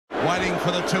Waiting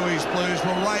for the Tooheys Blues.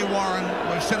 Well, Ray Warren,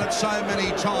 we've said it so many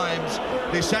times,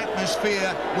 this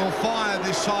atmosphere will fire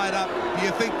this side up. Do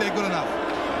you think they're good enough?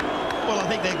 Well, I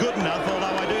think they're good enough,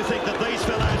 although I do think that these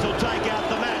fellows will take out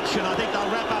the match, and I think they'll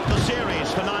wrap up the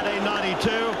series for 1992.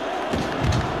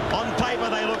 On paper,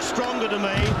 they look stronger to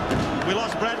me. We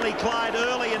lost Bradley Clyde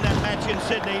early in that match in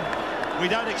Sydney. We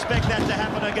don't expect that to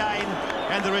happen again.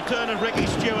 And the return of Ricky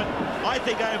Stewart, I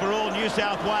think overall New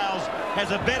South Wales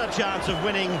has a better chance of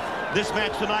winning this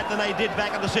match tonight than they did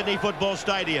back at the Sydney Football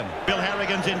Stadium. Bill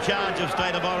Harrigan's in charge of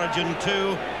State of Origin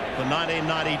 2 for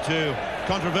 1992.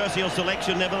 Controversial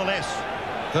selection nevertheless.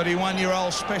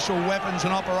 31-year-old Special Weapons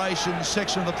and Operations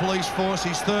section of the police force,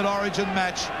 his third Origin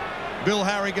match. Bill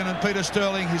Harrigan and Peter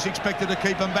Sterling, he's expected to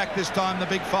keep them back this time, the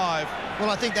big five. Well,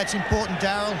 I think that's important,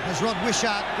 Darryl, as Rod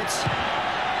Wishart gets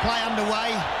play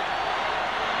underway.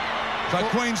 So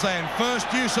Queensland,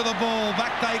 first use of the ball.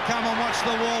 Back they come and watch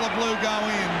the wall of blue go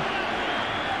in.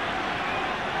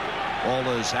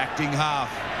 Walters acting half.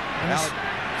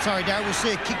 Sorry, Darryl, we'll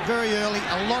see a kick very early.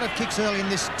 A lot of kicks early in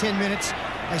this 10 minutes.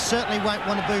 They certainly won't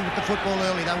want to be with the football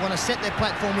early. They want to set their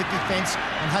platform with defence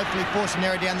and hopefully force an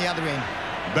error down the other end.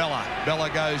 Bella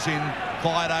goes in.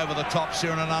 Clyde over the top,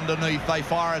 Sheeran underneath. They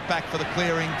fire it back for the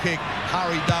clearing kick.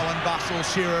 Hurry, Doan, Bustle,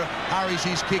 Shearer hurries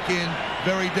his kick in.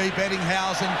 Very deep.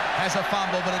 Eddinghausen has a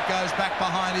fumble, but it goes back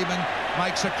behind him and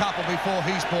makes a couple before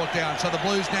he's brought down. So the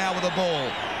Blues now with the ball.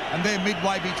 And they're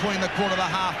midway between the quarter to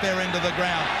half, their end of the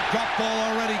ground. Drop ball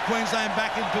already. Queensland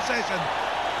back in possession.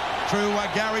 Through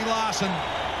Gary Larson.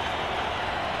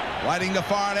 Waiting to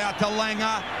fire it out to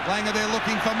Langer. Langer, they're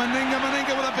looking for Meninga.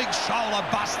 Meninga with a big shoulder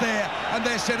bust there. And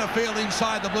they're centre field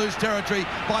inside the Blues territory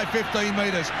by 15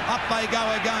 metres. Up they go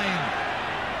again.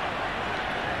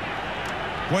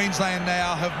 Queensland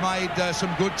now have made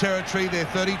some good territory. They're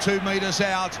 32 metres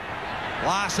out.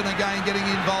 Larson again getting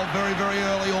involved very, very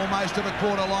early, almost to the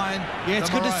quarter line. Yeah, it's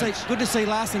good to see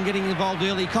Larson getting involved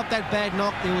early. He copped that bad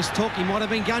knock. There was talk he might have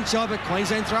been gun shy, but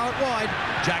Queensland throw it wide.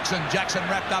 Jackson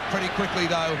wrapped up pretty quickly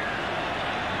though.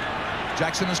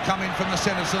 Jackson has come in from the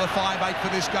centre to the 5-8 for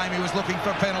this game. He was looking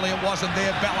for a penalty. It wasn't there.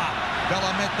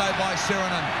 Bella met though by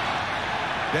Sirenen.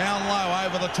 Down low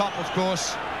over the top, of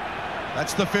course.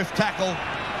 That's the 5th tackle.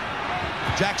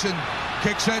 Jackson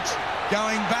kicks it.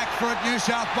 Going back for it, New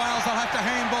South Wales. They'll have to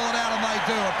handball it out, and they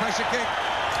do. A pressure kick.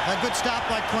 A good start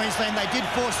by Queensland. They did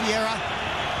force the error.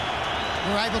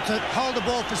 They were able to hold the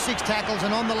ball for 6 tackles,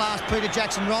 and on the last, Peter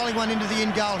Jackson rolling one into the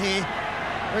in goal here.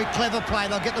 Very clever play.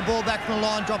 They'll get the ball back from the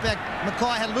line, drop out.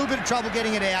 Mackay had a little bit of trouble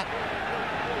getting it out.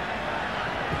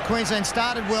 But Queensland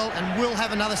started well and will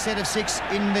have another set of 6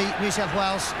 in the New South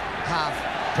Wales half.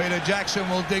 Peter Jackson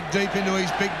will dig deep into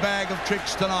his big bag of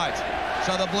tricks tonight.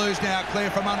 So the Blues now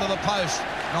clear from under the post.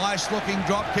 Nice looking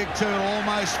drop kick too,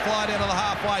 almost flight out of the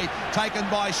halfway, taken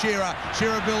by Shearer.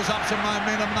 Shearer builds up some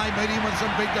momentum. They meet him with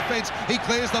some big defence. He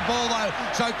clears the ball though,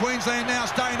 so Queensland now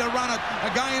starting to run it.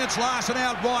 Again, it's Larson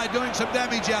out wide, doing some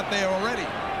damage out there already.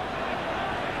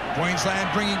 Queensland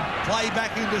bringing play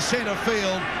back into centre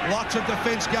field. Lots of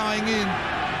defence going in.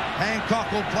 Hancock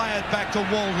will play it back to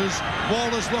Walters.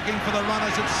 Walters looking for the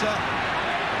runners. It's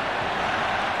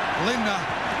Lindner.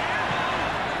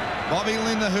 Bobby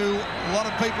Lindner, who a lot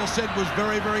of people said was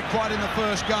very, very quiet in the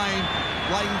first game.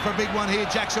 Waiting for a big one here.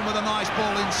 Jackson with a nice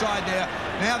ball inside there.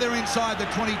 Now they're inside the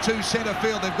 22 centre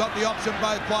field. They've got the option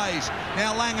both ways.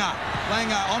 Now Langer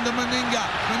on to Meninga.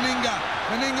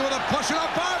 Meninga with a push it up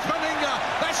past Meninga.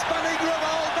 That's Meninga of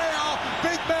old now.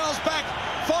 Big Mel's back.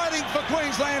 Fighting for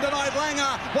Queensland tonight.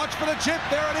 Langer, watch for the chip.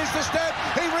 There it is, the step.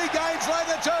 He regains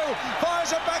Langer too.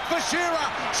 Fires it back for Shearer.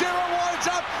 Shearer winds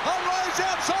up. On Rose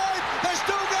outside. They're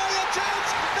still going a chance.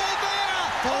 They're there.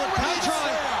 Forward pass, try.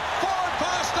 Forward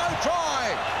pass, no try.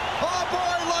 Oh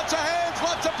boy, lots of hands,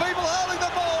 lots of people holding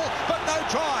the ball, but no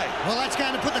try. Well, that's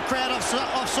going to put the crowd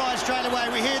offside straight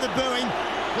away. We hear the booing.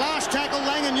 Last tackle,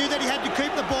 Langer knew that he had to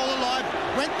keep the ball alive.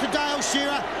 Went to Dale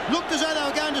Shearer. Looked as though they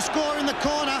were going to score in the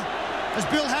corner. As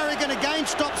Bill Harrigan again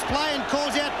stops play and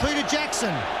calls out Peter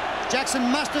Jackson. Jackson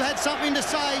must have had something to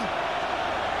say.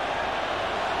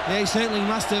 Yeah, he certainly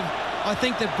must have. I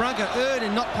think that Brugger erred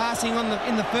in not passing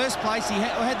in the first place. He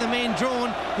had the man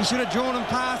drawn. He should have drawn and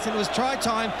passed, and it was try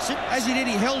time. As he did,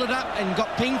 he held it up and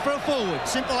got pinged for a forward.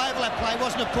 Simple overlap play,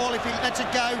 wasn't it, Paul, if he lets it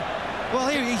go? Well,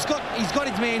 here he's got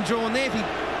his man drawn there.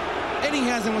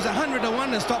 Eddinghausen was 100 to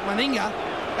 1 to stop Meninga.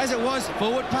 As it was,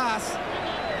 forward pass.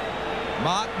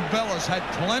 Martin Bella's had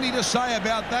plenty to say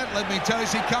about that. Let me tell you,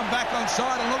 he come back on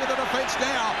side and look at the defence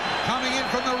now. Coming in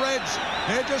from the Reds.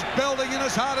 They're just belting in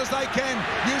as hard as they can.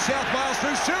 New South Wales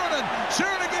through Sheridan.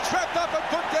 Sheridan gets wrapped up and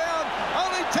put down.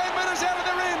 Only 10 minutes out of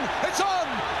the rim. It's on.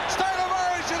 State of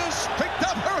Origin has picked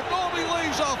up her at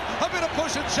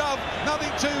push and shove.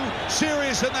 Nothing too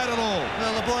serious in that at all.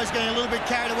 Well, the boy's getting a little bit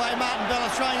carried away. Martin Bella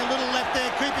throwing a little left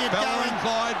there, keeping it Bella going. and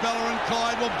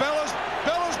Clyde. Well,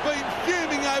 Bella's been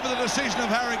fuming over the decision of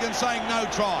Harrigan, saying no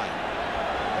try.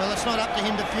 Well, it's not up to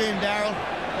him to fume, Darryl.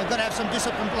 They've got to have some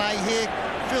discipline play here.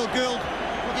 Phil Gould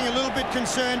looking a little bit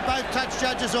concerned. Both touch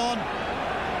judges on.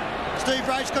 Steve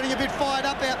Roach getting a bit fired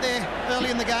up out there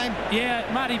early in the game. Yeah,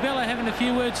 Marty Bella having a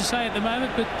few words to say at the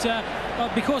moment,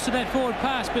 but because of that forward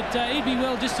pass, but he'd be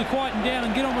well just to quieten down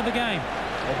and get on with the game.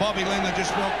 Well, Bobby Lingler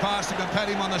just walked past him and pat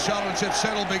him on the shoulder and said,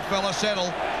 "Settle, big fella,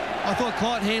 settle." I thought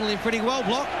Clyde handled him pretty well,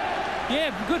 Block. Yeah,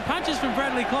 good punches from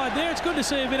Bradley Clyde there. It's good to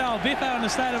see a bit of old Biffo in the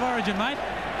State of Origin, mate.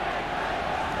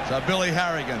 So Billy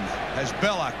Harrigan has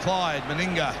Bella, Clyde,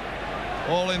 Meninga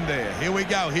all in there. Here we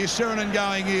go. Here's Sirinen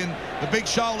going in. The big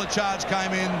shoulder charge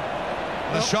came in.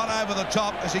 The shot over the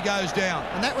top as he goes down.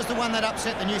 And that was the one that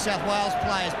upset the New South Wales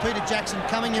players. Peter Jackson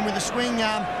coming in with a swing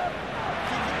arm.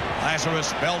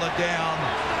 Lazarus belted down.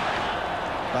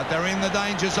 But they're in the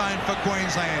danger zone for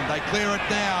Queensland. They clear it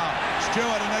now.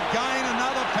 Stewart, and again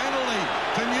another penalty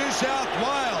to New South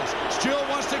Wales. Stewart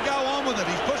wants to go on with it.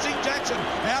 He's pushing Jackson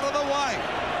out of the way.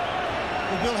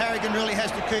 Well, Bill Harrigan really has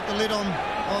to keep the lid on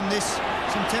this.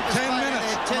 Some tempers 10 minutes.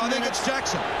 there. 10 I think minutes. it's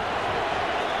Jackson.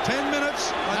 10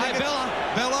 minutes. I think Bella.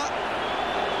 Bella.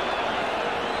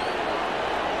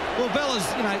 Well, Bella's,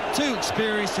 too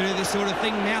experienced to do this sort of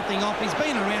thing, mouthing off. He's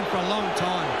been around for a long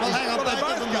time. Well, hang on, Well, they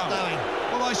both of both them are go. going.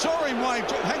 Well, I saw him wave.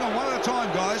 Hang on, one at a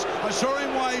time, guys. I saw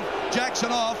him wave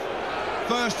Jackson off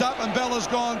first up, and Bella's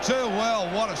gone too. Well,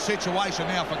 what a situation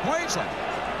now for Queensland.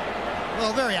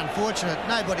 Well, very unfortunate.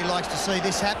 Nobody likes to see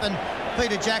this happen.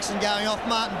 Peter Jackson going off,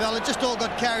 Martin Bella just all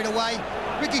got carried away.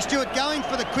 Ricky Stewart going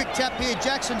for the quick tap here.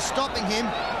 Jackson stopping him.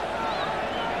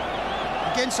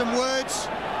 Again, some words.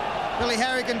 Billy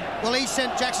Harrigan, well, he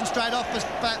sent Jackson straight off for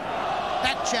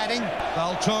back chatting.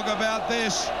 They'll talk about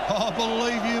this. Oh,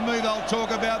 believe you me, they'll talk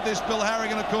about this. Bill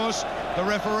Harrigan, of course, the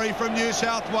referee from New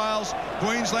South Wales.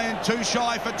 Queensland too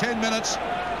shy for 10 minutes.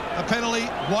 A penalty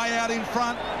way out in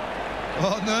front.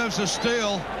 Oh, nerves of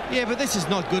steel. Yeah, but this is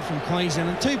not good from Queensland.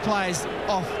 And two players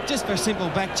off just for simple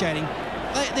back chatting.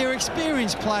 They're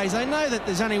experienced players. They know that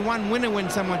there's only one winner when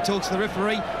someone talks to the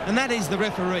referee, and that is the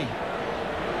referee.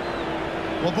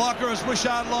 Well, Blocker, as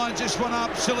Wishart lines this one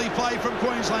up. Silly play from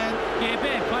Queensland. Yeah,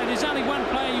 bad play. There's only one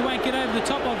player you won't get over the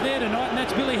top of there tonight, and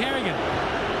that's Billy Harrigan.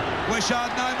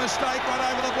 Wishart, no mistake,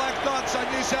 right over the black dot. So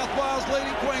New South Wales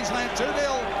leading Queensland 2-0.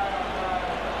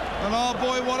 And oh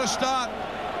boy, what a start.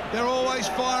 They're always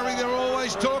firing, they're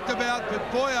always talked about, but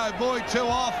boy, oh boy, two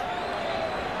off.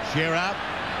 Shearer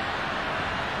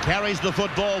carries the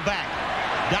football back.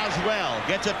 Does well.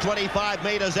 Gets it 25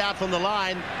 metres out from the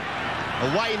line.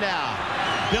 Away now.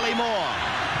 Billy Moore.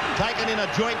 Taken in a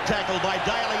joint tackle by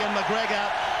Daly and McGregor.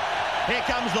 Here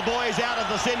comes the boys out of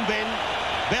the sin bin.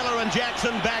 Bella and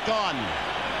Jackson back on.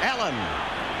 Allen.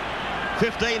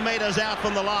 15 metres out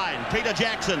from the line. Peter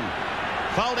Jackson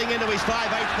folding into his 5/8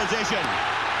 position.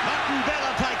 Martin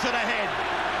Bella takes it ahead.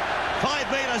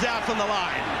 5 metres out from the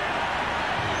line.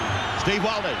 Steve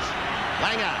Walters.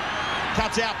 Langer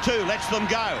cuts out two, lets them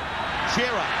go.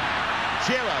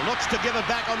 Shearer looks to give it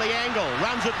back on the angle.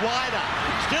 Runs it wider.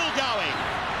 Still going.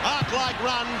 Arc-like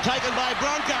run taken by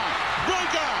Bronca.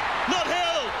 Bronca, not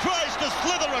held. Tries to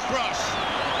slither across.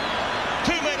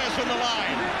 2 metres from the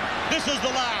line. This is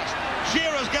the last.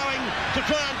 Shearer's going to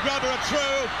try and grab her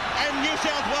through. And New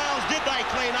South Wales, did they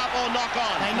clean up or knock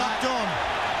on? They knocked on.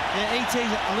 Yeah, ET's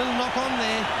a little knock on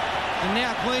there. And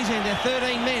now Queensland, they're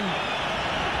 13 men.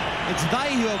 It's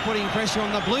they who are putting pressure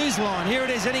on the Blues line. Here it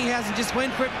is. Eddinghausen just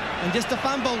went for it and just a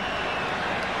fumble.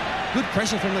 Good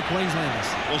pressure from the Queenslanders.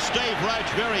 Well, Steve Roach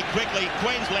very quickly.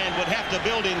 Queensland would have to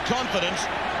build in confidence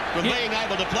from being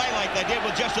able to play like they did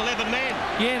with just 11 men.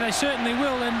 Yeah, they certainly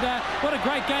will. And what a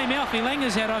great game Alfie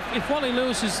Langer's had. If Wally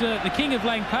Lewis is the king of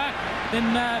Lang Park,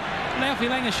 then Alfie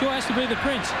Langer sure has to be the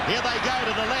prince. Here they go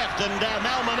to the left, and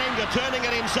Mal Meninga turning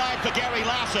it inside for Gary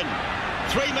Larson.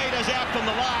 3 metres out from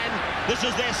the line. This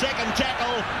is their second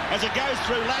tackle as it goes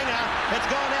through Langer. It's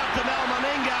gone out to Mal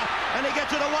Meninga, and he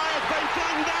gets it away. It's been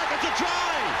flung back. It's a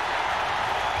try.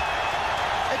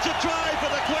 It's a try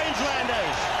for the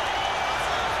Queenslanders.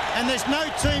 And there's no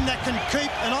team that can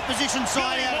keep an opposition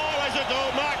side Billy out. Moore, is it,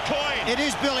 or Mark Coyne? It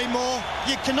is Billy Moore.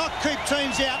 You cannot keep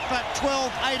teams out for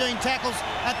 12, 18 tackles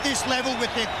at this level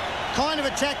with the kind of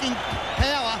attacking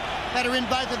power that are in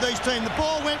both of these teams. The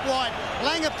ball went wide.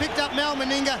 Langer picked up Mal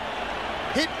Meninga,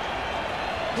 hit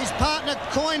his partner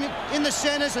Coyne in the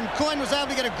centres, and Coyne was able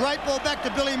to get a great ball back to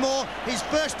Billy Moore. His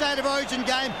first State of Origin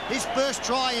game, his first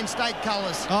try in state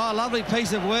colours. Oh, lovely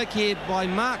piece of work here by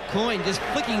Mark Coyne, just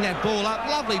flicking that ball up.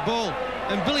 Lovely ball.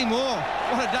 And Billy Moore,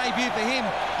 what a debut for him.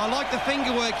 I like the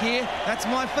finger work here. That's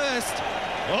my first.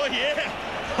 Oh, yeah.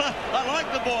 I like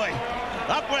the boy.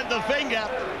 Up went the finger.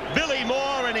 Billy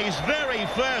Moore in his very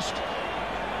first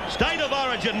State of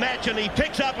Origin match, and he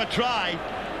picks up a try.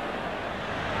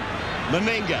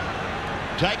 Meninga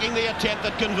taking the attempt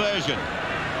at conversion.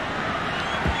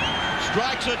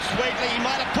 Strikes it sweetly. He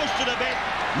might have pushed it a bit.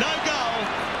 No goal.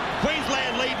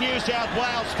 Queensland lead New South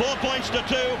Wales 4 points to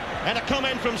 2, and a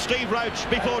comment from Steve Roach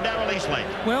before Darryl Eastley.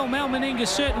 Well, Mal Meninga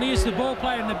certainly is the ball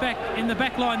player in the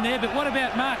back line there, but what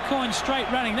about Mark Coyne's straight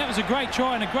running? That was a great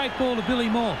try and a great ball to Billy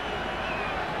Moore.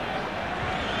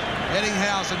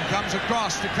 Eddinghausen comes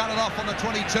across to cut it off on the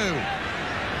 22.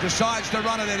 Decides to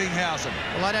run at Eddinghausen.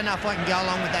 Well, I don't know if I can go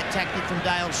along with that tactic from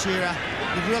Dale Shearer.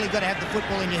 You've really got to have the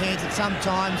football in your hands at some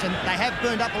times, and they have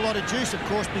burned up a lot of juice, of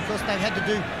course, because they've had to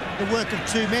do the work of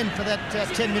 2 men for that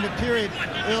 10-minute period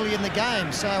early in the game.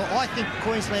 So I think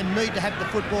Queensland need to have the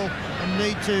football and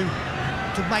need to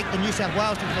make the New South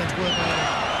Wales defence work a little.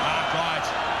 Right.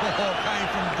 Ball came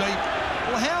from deep.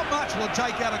 Well, how much will it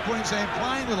take out of Queensland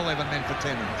playing with 11 men for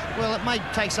 10 minutes? Well, it may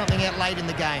take something out late in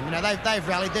the game. You know, they've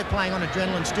rallied. They're playing on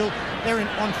adrenaline still. They're in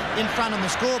front on the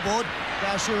scoreboard.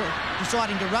 They're sure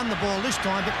deciding to run the ball this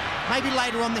time, but maybe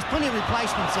later on there's plenty of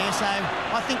replacements there, so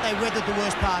I think they weathered the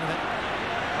worst part of it.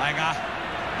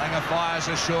 Langer fires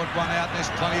a short one out. There's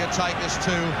plenty of takers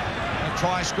too. A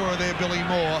try scorer there, Billy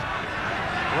Moore.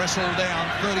 Wrestled down,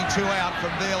 32 out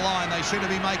from their line. They seem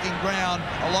to be making ground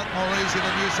a lot more easy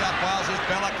than New South Wales as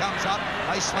Bella comes up.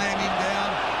 They slam him down.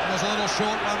 And there's a little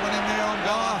short one went in there on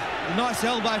Bella. Nice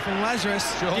elbow from Lazarus.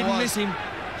 Sure Didn't miss him.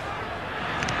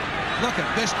 Look at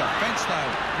this defence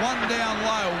though. One down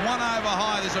low, one over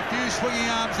high. There's a few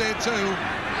swinging arms there too.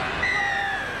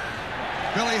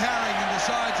 Billy Harrigan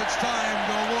decides it's time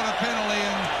to award a penalty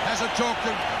and has a talk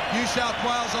to New South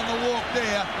Wales on the walk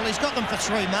there. Well, he's got them for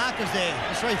 3 markers there.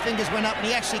 The 3 fingers went up and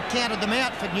he actually counted them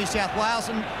out for New South Wales,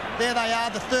 and there they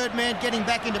are, the 3rd man getting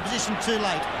back into position too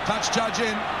late. Touch judge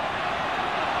in.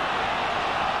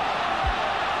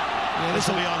 Yeah, this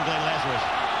will be on Glenn Lazarus.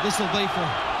 This will be for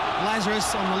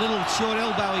Lazarus on the little short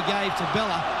elbow he gave to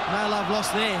Bella. No love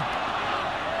lost there.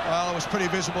 Well, it was pretty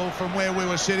visible from where we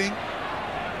were sitting.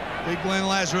 Big Glenn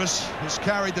Lazarus has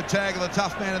carried the tag of the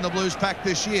tough man in the Blues pack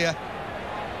this year.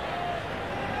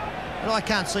 But I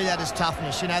can't see that as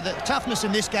toughness. You know, the toughness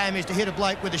in this game is to hit a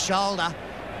bloke with a shoulder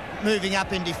moving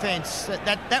up in defence.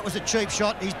 That was a cheap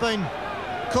shot. He's been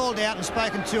called out and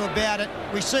spoken to about it.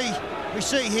 We see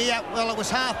here, well, it was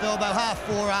half elbow, half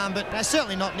forearm, but that's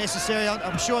certainly not necessary.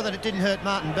 I'm sure that it didn't hurt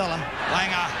Martin Bella.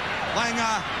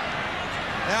 Langer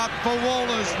out for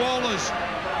Walters.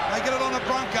 They get it on a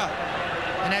Bronca.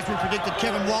 And as we predicted,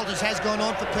 Kevin Walters has gone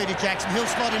on for Peter Jackson. He'll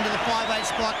slot into the 5'8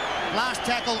 spot. Last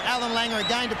tackle, Alan Langer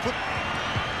again to put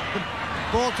the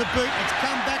ball to boot. It's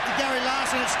come back to Gary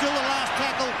Larson. It's still the last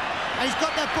tackle. And he's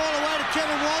got that ball away to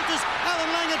Kevin Walters.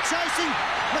 Alan Langer chasing.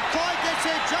 Mackay gets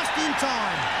there just in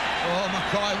time. Oh,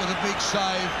 Mackay with a big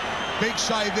save. Big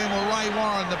save then with Ray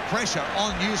Warren. The pressure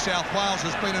on New South Wales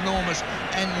has been enormous.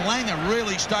 And Langer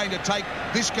really starting to take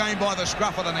this game by the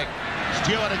scruff of the neck.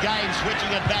 Stewart again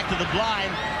switching it back to the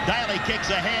blind. Daly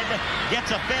kicks ahead, gets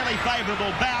a fairly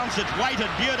favourable bounce. It's weighted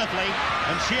beautifully,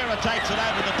 and Shearer takes it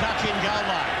over the touch-in goal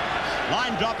line.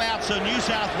 Line drop out, so New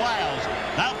South Wales,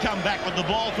 they'll come back with the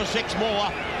ball for 6 more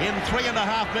in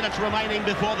 3.5 minutes remaining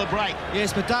before the break.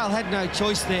 Yes, but Dale had no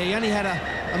choice there. He only had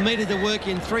a metre to work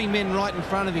in, 3 men right in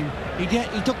front of him. He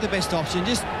took the best option,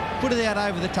 just put it out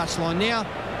over the touchline. Now,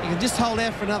 he can just hold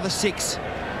out for another 6.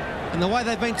 And the way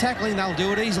they've been tackling, they'll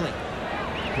do it easily.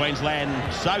 Queensland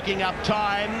soaking up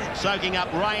time, soaking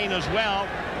up rain as well.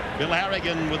 Bill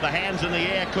Harrigan with the hands in the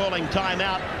air calling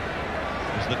timeout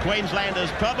as the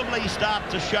Queenslanders probably start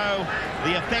to show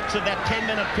the effects of that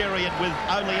 10-minute period with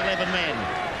only 11 men.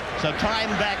 So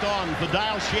time back on for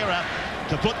Dale Shearer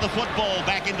to put the football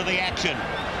back into the action.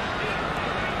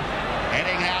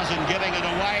 Eddinghausen giving it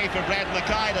away for Brad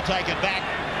Mackay to take it back.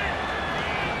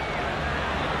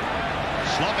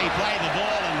 Sloppy play the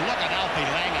ball, and look at Alfie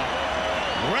Langer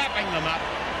wrapping them up,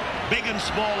 big and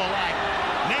small alike.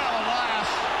 Now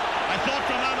Elias, I thought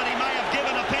for a moment he may have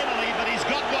given a penalty, but he's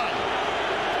got one.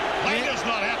 Langer's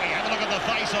not happy. Have a look at the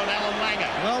face on Alan Langer.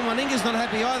 Well, Meninga's not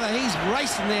happy either. He's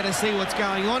racing there to see what's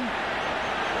going on.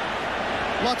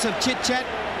 Lots of chit-chat.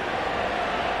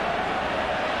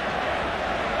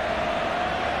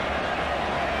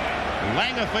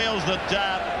 Langer feels that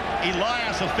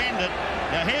Elias offended.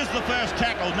 Now here's the first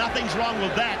tackle. Nothing's wrong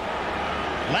with that.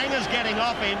 Langer's getting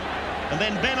off him, and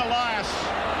then Ben Elias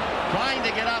trying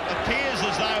to get up. Appears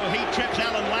as though he trips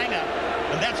Alan Langer,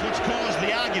 and that's what's caused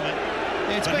the argument.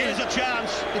 Yeah, but here's a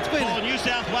chance for New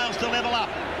South Wales to level up.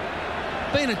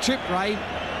 Been a trip, Ray.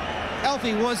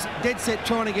 Alfie was dead set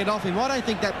trying to get off him. I don't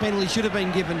think that penalty should have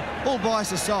been given. All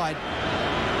bias aside.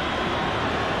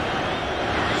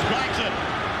 Strikes it.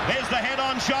 Here's the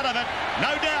head-on shot of it.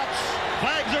 No doubts.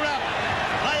 Flags are up.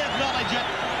 They acknowledge it.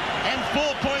 And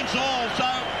 4 points all. So,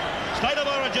 State of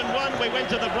Origin 1, we went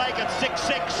to the break at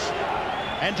 6-6.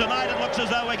 And tonight it looks as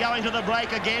though we're going to the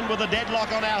break again with a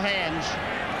deadlock on our hands.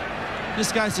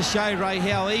 Just goes to show, Ray,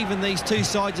 how even these two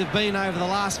sides have been over the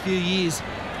last few years.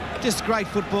 Just great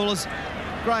footballers.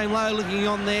 Graham Lowe looking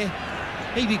on there.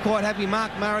 He'd be quite happy.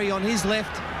 Mark Murray on his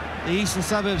left, the Eastern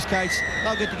Suburbs coach.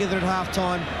 They'll get together at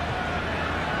half-time.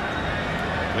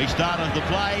 Restart of the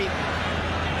play.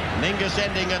 Ninga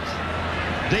sending it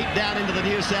deep down into the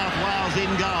New South Wales in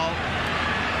goal.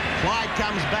 Clyde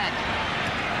comes back.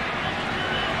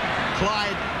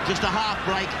 Clyde just a half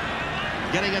break,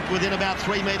 getting it within about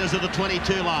 3 metres of the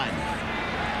 22 line.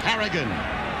 Harrigan.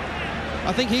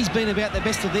 I think he's been about the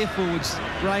best of their forwards,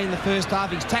 Ray, in the first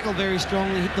half. He's tackled very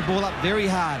strongly, hit the ball up very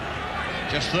hard.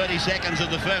 Just 30 seconds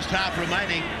of the first half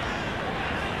remaining.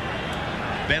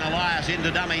 Ben Elias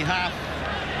into dummy half.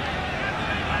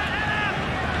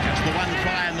 Just the one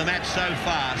try in the match so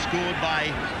far, scored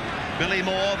by Billy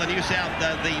Moore, the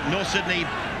North Sydney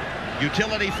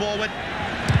utility forward.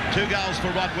 2 goals for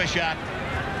Rod Wishart.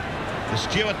 The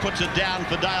Stewart puts it down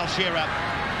for Dale Shearer.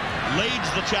 Leads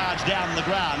the charge down the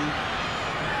ground.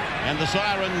 And the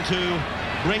siren to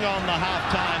bring on the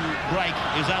half-time break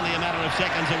is only a matter of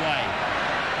seconds away.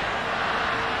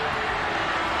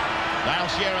 Dale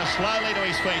Shearer slowly to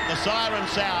his feet. The siren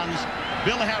sounds.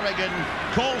 Bill Harrigan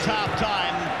calls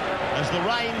half-time as the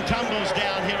rain tumbles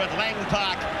down here at Lang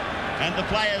Park and the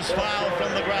players file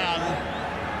from the ground.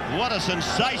 What a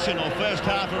sensational first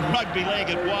half of rugby league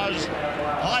it was.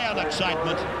 High on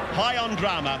excitement, high on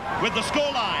drama, with the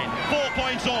scoreline 4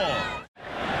 points all.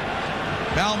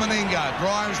 Mal Meninga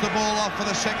drives the ball off for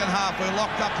the second half. We're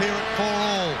locked up here at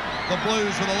 4-all. The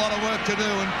Blues with a lot of work to do,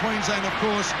 and Queensland, of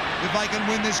course, if they can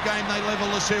win this game, they level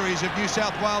the series. If New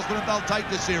South Wales win it, they'll take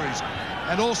the series.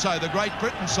 And also the Great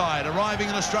Britain side arriving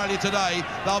in Australia today,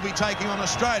 they'll be taking on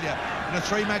Australia in a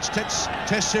 3-match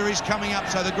test series coming up.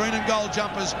 So the green and gold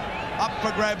jumpers up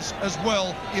for grabs as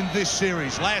well in this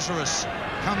series. Lazarus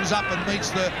comes up and meets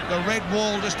the red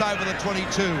wall just over the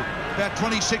 22, about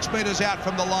 26 metres out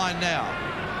from the line now.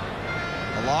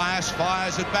 Elias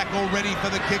fires it back already for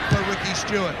the kick for Ricky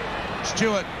Stewart.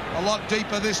 Stewart a lot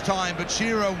deeper this time, but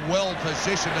Shearer well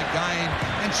positioned again,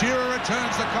 and Shearer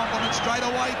returns the compliment straight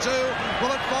away too. Will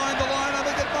it find the line? I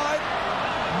think it might.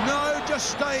 No,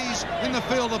 just stays in the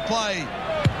field of play.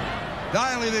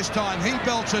 Daly this time, he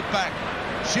belts it back.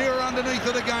 Shearer underneath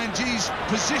it again. Geez,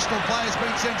 positional play has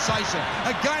been sensational.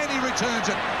 Again he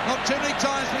returns it. Not too many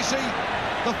times we see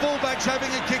the fullbacks having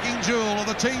a kicking duel, or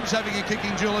the team's having a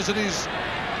kicking duel as it is.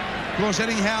 Of course,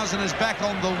 Ettinghausen is back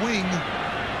on the wing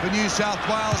for New South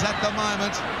Wales at the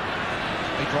moment.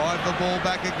 They drive the ball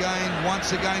back again,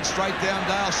 once again straight down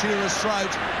Dale Shearer's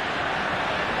throat.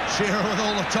 Shearer with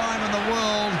all the time in the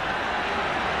world,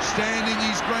 standing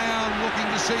his ground, looking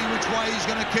to see which way he's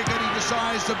going to kick it. He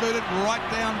decides to boot it right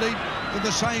down deep to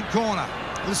the same corner.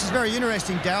 This is very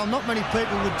interesting, Darryl. Not many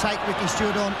people would take Ricky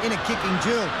Stewart on in a kicking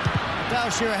duel.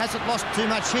 Dale Shearer hasn't lost too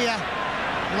much here.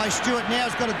 Although Stewart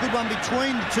now has got a good one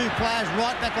between the two players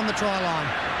right back on the try line.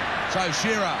 So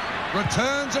Shearer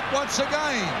returns it once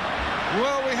again.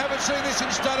 Well, we haven't seen this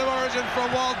in State of Origin for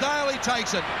a while. Daly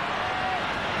takes it.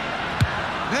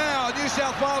 Now, New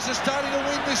South Wales is starting to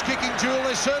win this kicking duel.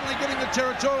 They're certainly getting the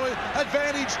territorial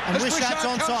advantage. And as Wishart's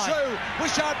Wishart comes through.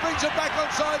 Wishart brings it back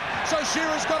onside, so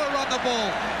Shearer's got to run the ball.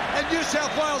 And New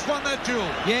South Wales won that duel.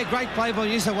 Yeah, great play by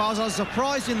New South Wales. I was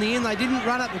surprised in the end they didn't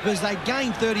run it because they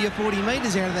gained 30 or 40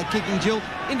 metres out of that kicking duel.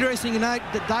 Interesting to note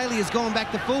that Daly has gone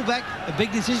back to fullback. A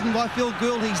big decision by Phil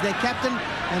Gould. He's their captain,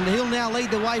 and he'll now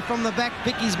lead the way from the back,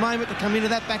 pick his moment to come into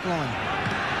that back line.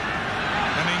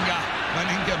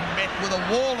 Meninga met with a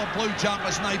wall of blue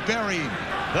jumpers and they bury him.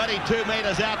 32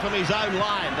 metres out from his own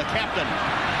line, the captain,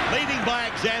 leading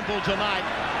by example tonight,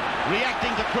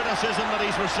 reacting to criticism that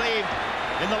he's received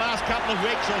in the last couple of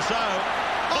weeks or so.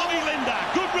 Bobby Linder,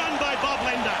 good run by Bob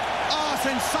Linder. Oh,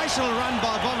 sensational run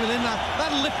by Bobby Linder.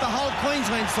 That'll lift the whole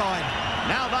Queensland side.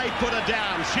 Now they put it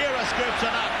down. Shearer scoops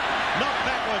it up. Not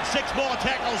backwards. 6 more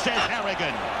tackles, says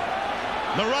Harrigan.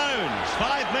 Maroons,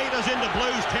 5 metres into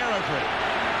Blues territory.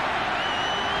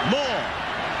 Moore.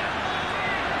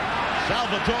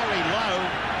 Salvatore low.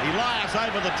 Elias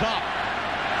over the top.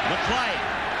 McLean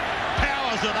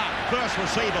powers it up. First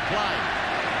receiver play.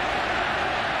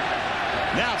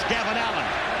 Now it's Gavin Allen.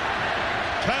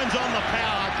 Turns on the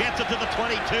power, gets it to the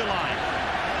 22 line.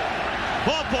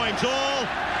 4 points all,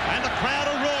 and the crowd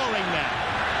are roaring now.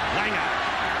 Langer.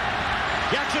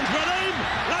 Jackson's run in.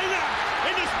 Langer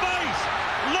into space.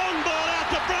 Long ball out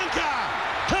to Brunker.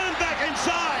 Turned back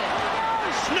inside.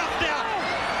 Snuffed out.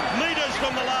 Meters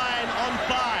from the line on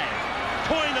 5.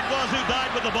 Coyne it was who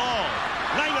died with the ball.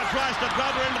 Langer tries to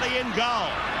grub her into the in goal.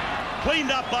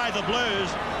 Cleaned up by the Blues.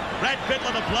 Brad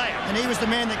Fittler the player. And he was the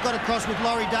man that got across with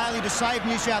Laurie Daly to save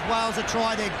New South Wales a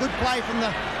try there. Good play from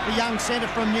the young centre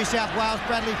from New South Wales,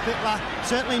 Bradley Fittler.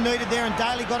 Certainly needed there, and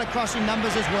Daly got across in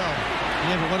numbers as well.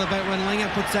 Yeah, but what about when Langer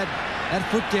puts that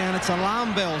foot down? It's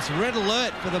alarm bells, red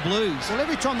alert for the Blues. Well,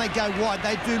 every time they go wide,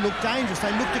 they do look dangerous.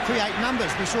 They look to create numbers.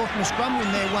 We saw from a scrum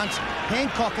win there once,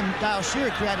 Hancock and Dale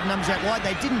Shearer created numbers out wide.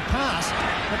 They didn't pass,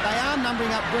 but they are numbering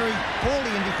up very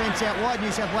poorly in defence out wide, New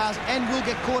South Wales, and will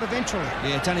get caught eventually.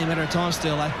 Yeah, it's only a matter of time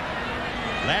still, eh?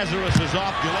 Lazarus is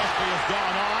off. Gillespie has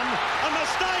gone on. A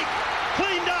mistake!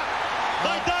 Cleaned up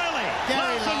by Daly.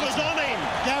 Larson was on him.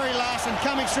 Gary Larson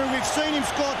coming through. We've seen him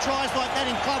score tries like that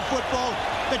in club football.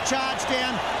 The charge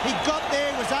down. He got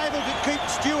there, was able to keep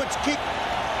Stewart's kick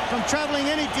from travelling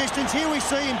any distance. Here we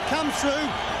see him come through.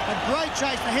 A great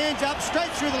chase. The hands up,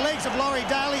 straight through the legs of Laurie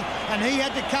Daly, and he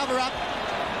had to cover up.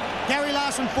 Gary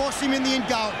Larson forced him in the end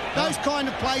goal. Those kind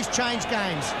of plays change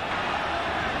games.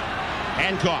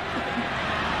 Hancock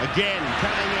again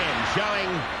coming in,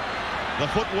 showing the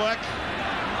footwork.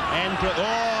 And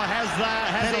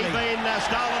has he been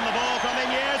stolen the ball from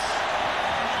him? Yes.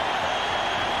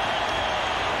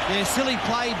 Yeah, silly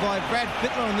play by Brad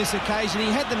Fittler on this occasion.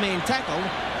 He had the man tackled.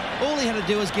 All he had to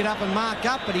do was get up and mark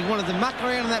up, but he wanted to muck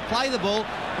around and that play the ball.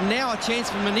 And now a chance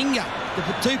for Meninga to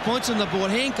put 2 points on the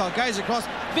board. Hancock goes across.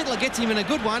 Fittler gets him in a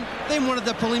good one, then wanted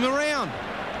to pull him around.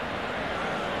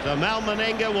 So Mal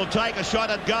Meninga will take a shot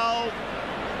at goal.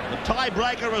 The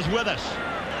tiebreaker is with us.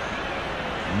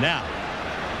 Now,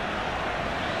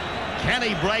 can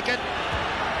he break it?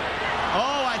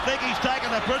 Oh, I think he's taken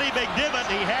a pretty big divot.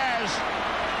 He has.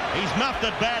 He's muffed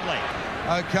it badly.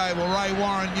 OK, well, Ray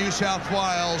Warren, New South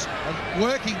Wales,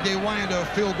 working their way into a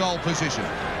field goal position.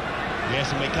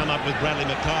 Yes, and we come up with Bradley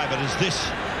Mackay, but is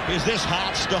this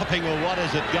heart-stopping or what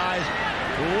is it, guys?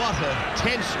 What a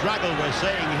tense struggle we're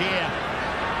seeing here.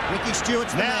 Ricky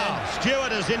Stewart's the now, man.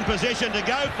 Stewart is in position to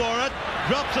go for it,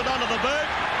 drops it onto the boot,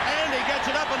 and he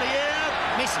gets it up in the air.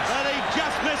 Misses. But he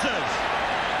just misses.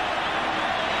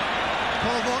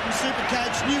 Paul Vorton,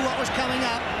 Supercoach, knew what was coming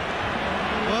up.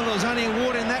 Well, there was only a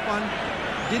water in that one.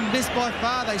 Didn't miss by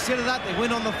far. They set it up. They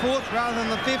went on the 4th rather than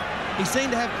the 5th. He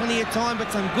seemed to have plenty of time,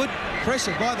 but some good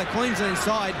pressure by the Queensland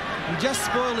side and just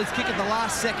spoiled his kick at the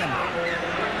last second.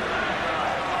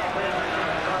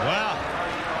 Well,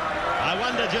 I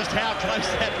wonder just how close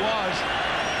that was.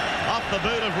 Off the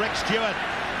boot of Rick Stewart.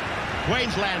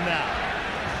 Queensland now.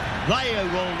 They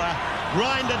will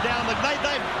grind it down.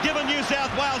 They've given New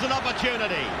South Wales an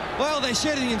opportunity. Well, they're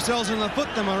shooting themselves in the foot,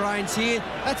 the Maroons here.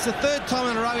 That's the 3rd time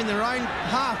in a row in their own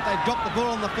half they've dropped the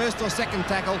ball on the 1st or 2nd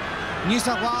tackle. New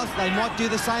South Wales, they might do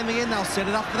the same again. They'll set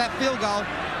it up for that field goal.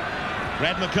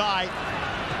 Brad Mackay.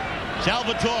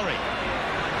 Salvatore.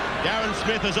 Darren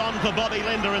Smith is on for Bobby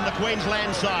Linder in the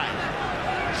Queensland side.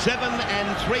 7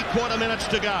 3/4 minutes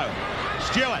to go.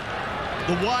 Stewart.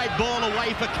 The wide ball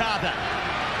away for Carter.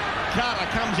 Carter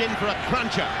comes in for a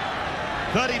cruncher.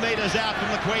 30 metres out from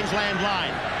the Queensland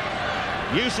line.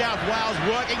 New South Wales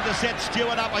working to set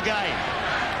Stewart up again.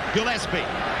 Gillespie.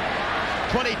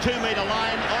 22-metre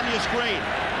line on your screen.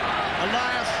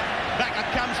 Elias, back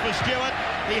it comes for Stewart.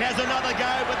 He has another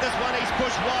go, but this one he's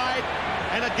pushed wide,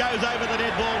 and it goes over the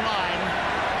dead ball line.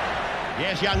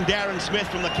 Yes, young Darren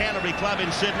Smith from the Canterbury Club in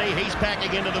Sydney. He's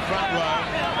packing into the front row.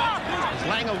 As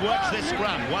Langer works this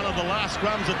scrum, one of the last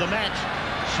scrums of the match.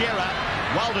 Shearer,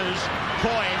 Walters,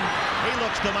 Coyne. He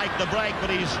looks to make the break, but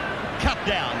he's cut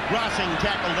down. Grassing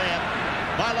tackle there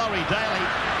by Laurie Daly.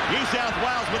 New South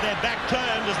Wales with their back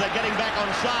turned as they're getting back on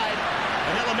side.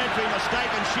 An elementary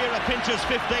mistake, and Shearer pinches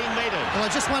 15 metres. Well, I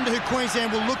just wonder who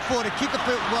Queensland will look for to kick a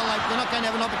field. Well, they're not going to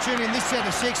have an opportunity in this set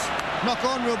of 6. Knock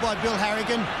on rule by Bill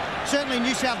Harrigan. Certainly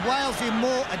New South Wales are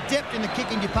more adept in the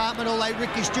kicking department, although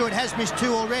Ricky Stewart has missed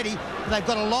 2 already. They've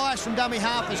got Elias from dummy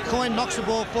half as Coyne knocks the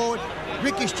ball forward.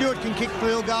 Ricky Stewart can kick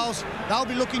field goals. They'll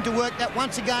be looking to work that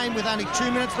once again with only 2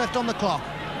 minutes left on the clock.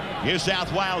 New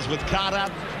South Wales with Carter.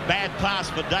 Bad pass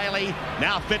for Daly.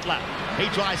 Now Fittler. He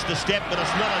tries to step, but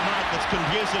it's not a night that's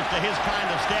conducive to his kind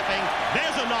of stepping.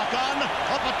 There's a knock-on.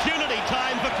 Opportunity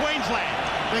time for Queensland.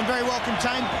 Been very well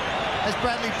contained, as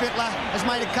Bradley Fittler has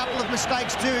made a couple of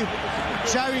mistakes too,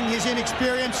 showing his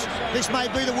inexperience. This may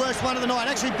be the worst one of the night.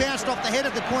 Actually bounced off the head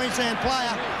of the Queensland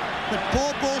player. but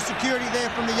poor ball security there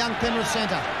from the young Penrith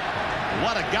centre.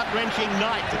 What a gut-wrenching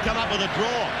night to come up with a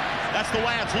draw. That's the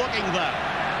way it's looking, though.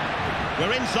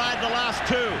 We're inside the last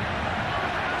two.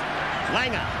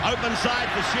 Langer, open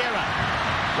side for Shearer.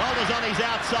 Walters on his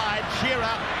outside.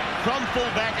 Shearer, from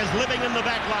fullback, is living in the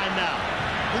back line now.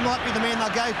 He might be the man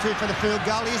they'll go to for the field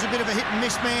goal. He is a bit of a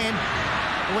hit-and-miss man.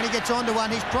 But when he gets onto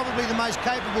one, he's probably the most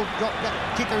capable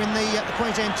kicker in the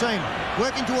Queensland team.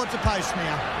 Working towards the post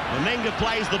now. Meninga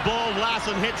plays the ball.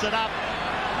 Larson hits it up.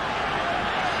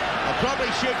 They'll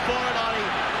probably shoot for it, I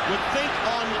would think,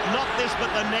 on not this but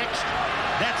the next.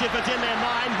 That's if it's in their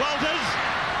mind. Walters,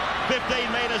 15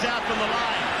 metres out from the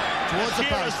line. Towards the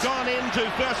Shearer's post. gone into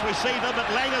first receiver, but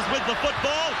Langer's with the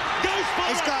football. Goes for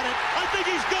it. He's got it. I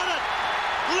think he's got it.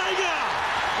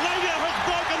 Langer has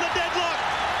broken the deadlock.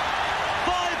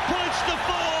 5 points to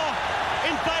 4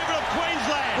 in favour of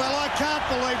Queensland. Well, I can't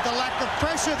believe the lack of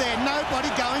pressure there. Nobody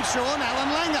going through on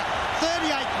Alan Langer.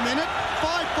 38th minute,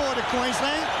 5-4 to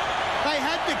Queensland. They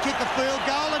had to kick a field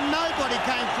goal and nobody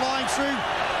came flying through.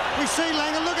 We see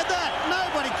Langer, look at that.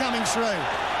 Nobody coming through.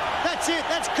 That's it.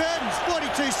 That's curtains.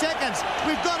 42 seconds.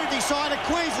 We've got to decide if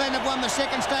Queensland have won the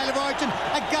second state of origin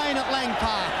again at Lang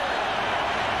Park.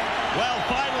 Well,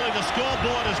 finally the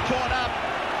scoreboard has caught up.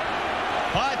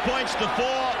 5 points to 4.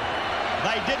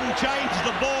 They didn't change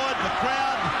the board. The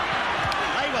crowd,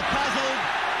 they were puzzled,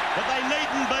 but they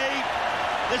needn't be.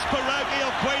 This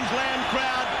parochial Queensland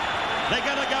crowd, they're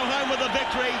going to go home with a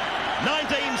victory.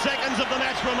 19 seconds of the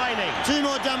match remaining. 2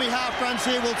 more dummy half runs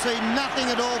here. We'll see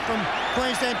nothing at all from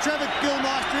Queensland. Trevor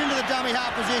Gilmeister into the dummy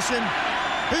half position.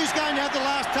 Who's going to have the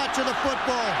last touch of the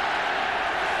football?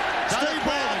 Steve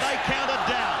Walters. They counted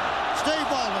down. Steve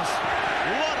Walters.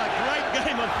 What a great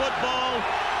game of football.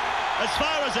 As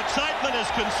far as excitement is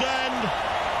concerned,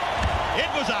 it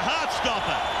was a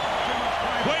heart-stopper.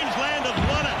 Queensland have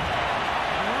won it.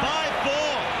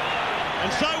 5-4.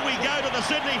 And so we go to the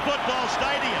Sydney Football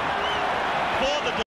Stadium for the